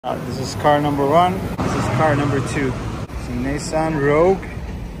This is car number 1. This is car number 2. It's a Nissan Rogue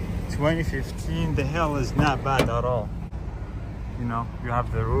 2015. The hell is not bad at all. You know, you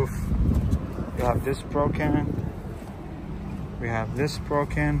have the roof. You have this broken. We have this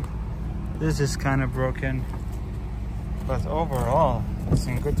broken. This is kind of broken. But overall, it's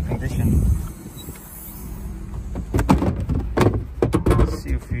in good condition. Let's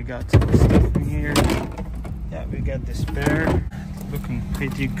see if we got some stuff in here. Yeah, we got the spare. Looking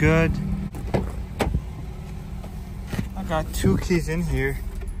pretty good. I got 2 keys in here.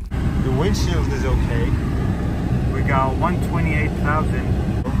 The windshield is okay. We got 128,000.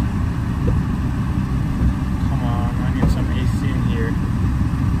 Come on, I need some AC in here.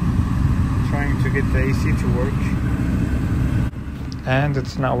 I'm trying to get the AC to work. And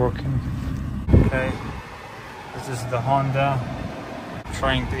it's not working. Okay, this is the Honda.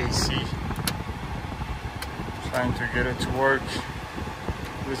 Trying the AC. Trying to get it to work.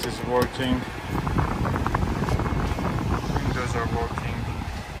 This is working. Windows are working.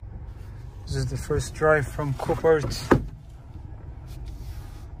 This is the first drive from Copart.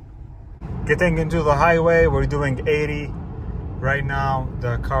 Getting into the highway, we're doing 80. Right now,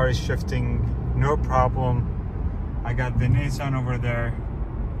 the car is shifting, no problem. I got the Nissan over there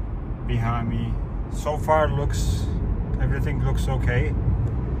behind me. So far, everything looks okay.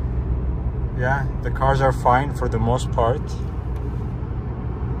 Yeah, the cars are fine for the most part.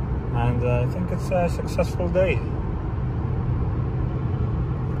 And I think it's a successful day.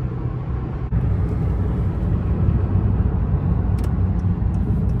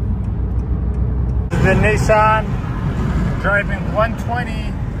 The Nissan driving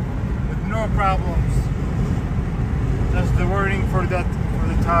 120 with no problems. That's the wording for the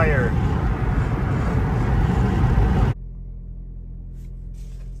tire.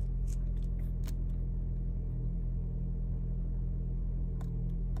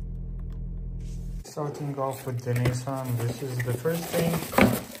 Starting off with the Nissan, this is the first thing.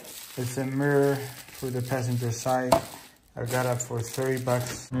 It's a mirror for the passenger side. I got it for 30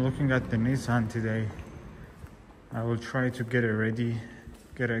 bucks. I'm looking at the Nissan today. I will try to get it ready,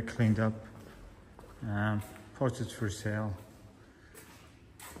 get it cleaned up, post it for sale.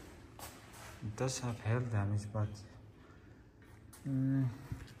 It does have hail damage, but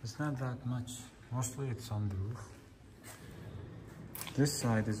it's not that much. Mostly it's on the roof. This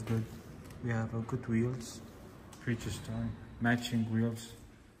side is good. We have good wheels, Bridgestone, matching wheels.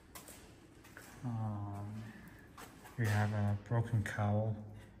 We have a broken cowl.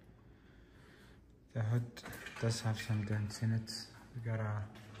 The hood does have some dents in it. We got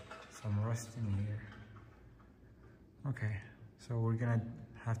some rust in here. Okay, so we're gonna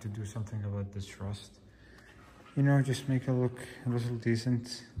have to do something about this rust. You know, just make it look a little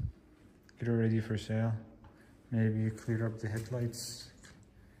decent. Get it ready for sale. Maybe clear up the headlights.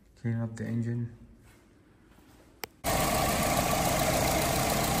 Clean up the engine.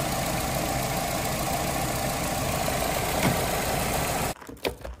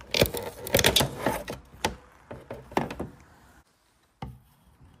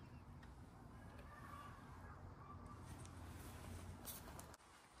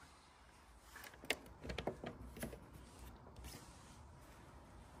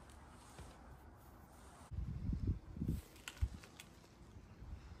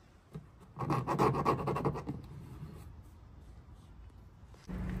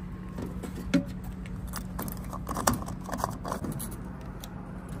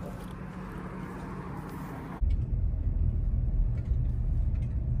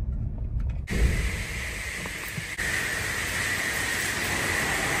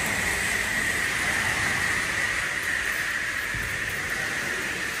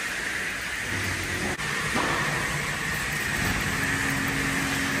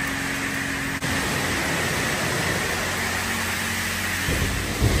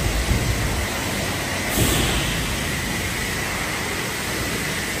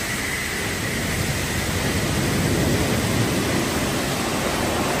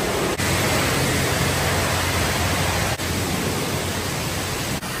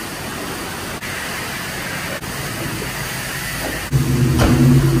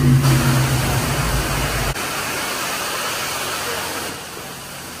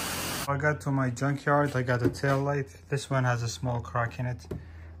 I got to my junkyard. I got a tail light. This one has a small crack in it.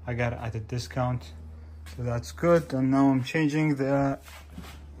 I got it at a discount, so that's good. And now I'm changing the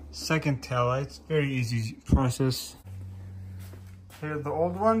second tail light. Very easy process. Here are the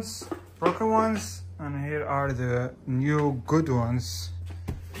old ones, broken ones, and here are the new good ones.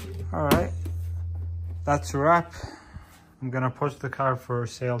 All right, that's a wrap. I'm gonna post the car for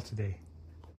sale today.